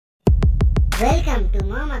Welcome to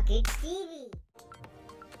Mommakids TV.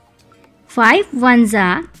 5 ones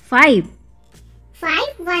are 5.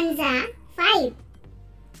 5 ones are 5.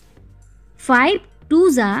 5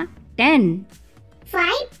 twos are 10.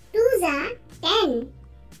 5 twos are 10.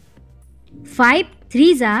 5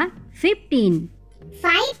 threes are 15.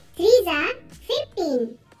 5 threes are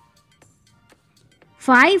 15.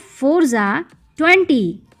 5 fours are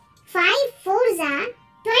 20. 5 fours are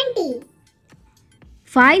 20.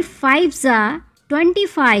 5 fives are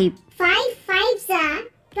 25. 5 fives are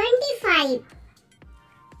 25.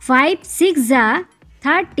 5 sixes are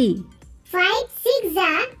 30. 5 sixes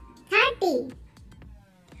are 30.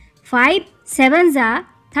 5 sevens are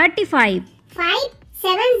 35. 5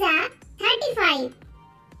 sevens are 35.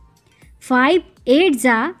 5 eights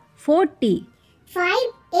are 40. 5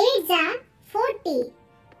 eights are 40.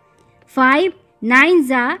 5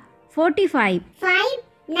 nines are 45. 5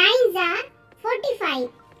 nines are 45.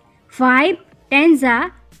 5 tens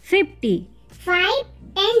are 50. 5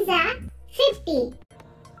 tens are 50.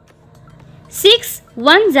 6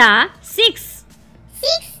 ones are 6.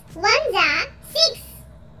 6 ones are 6.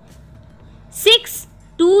 6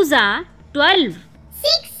 twos are 12.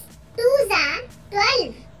 6 twos are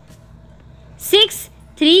 12. 6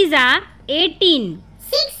 threes are 18.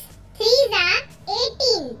 6 threes are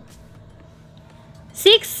 18.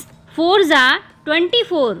 6 fours are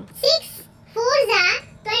 24. 6 fours are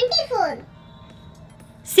 24.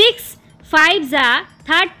 6 fives are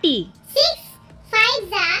 30. 6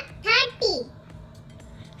 fives are 30.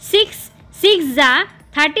 6 sixes are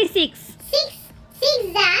 36. 6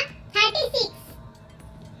 sixes are 36.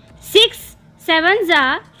 6 sevens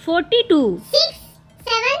are 42. 6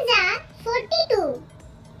 sevens are 42.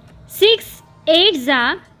 6 eights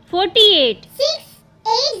are 48. 6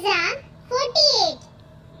 eights are 48.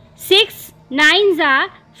 6 nines are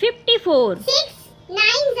 54. 6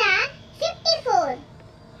 nines are 54.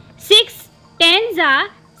 6 tens are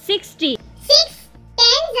 60. 6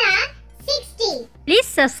 tens are 60. Please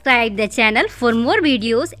subscribe the channel for more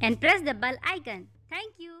videos and press the bell icon.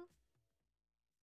 Thank you.